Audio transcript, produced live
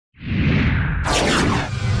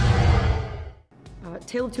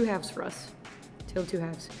tale of two halves for us. Tale of two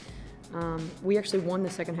halves. We actually won the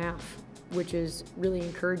second half, which is really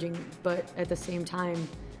encouraging, but at the same time,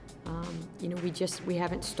 you know, we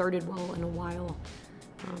haven't started well in a while.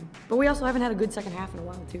 But we also haven't had a good second half in a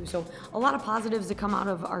while too. So a lot of positives that come out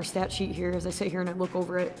of our stat sheet here as I sit here and I look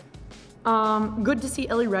over it. Good to see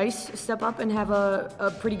Ellie Rice step up and have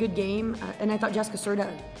a pretty good game. And I thought Jessica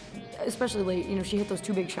Serta, especially late, you know, she hit those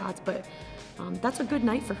 2 big shots, but that's a good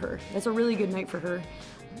night for her. That's a really good night for her.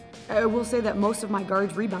 I will say that most of my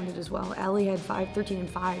guards rebounded as well. Allie had 13 and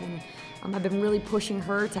 5, and I've been really pushing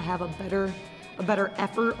her to have a better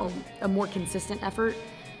effort, a more consistent effort,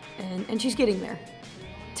 and she's getting there.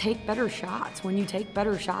 Take better shots. When you take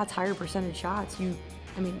better shots, higher percentage shots,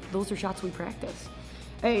 I mean, those are shots we practice.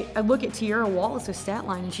 Hey, I look at Tierra Wallace's stat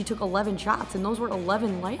line, and she took 11 shots, and those were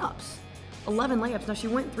 11 layups. 11 layups. Now, she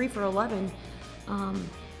went 3 for 11,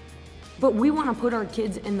 but we want to put our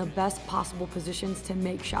kids in the best possible positions to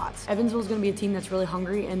make shots. Evansville's going to be a team that's really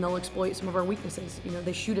hungry, and they'll exploit some of our weaknesses. You know,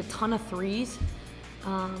 they shoot a ton of threes,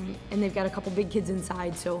 and they've got a couple big kids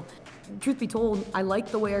inside. So, truth be told, I like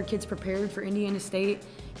the way our kids prepared for Indiana State.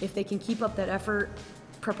 If they can keep up that effort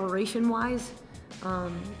preparation-wise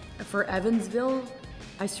for Evansville,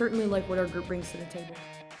 I certainly like what our group brings to the table.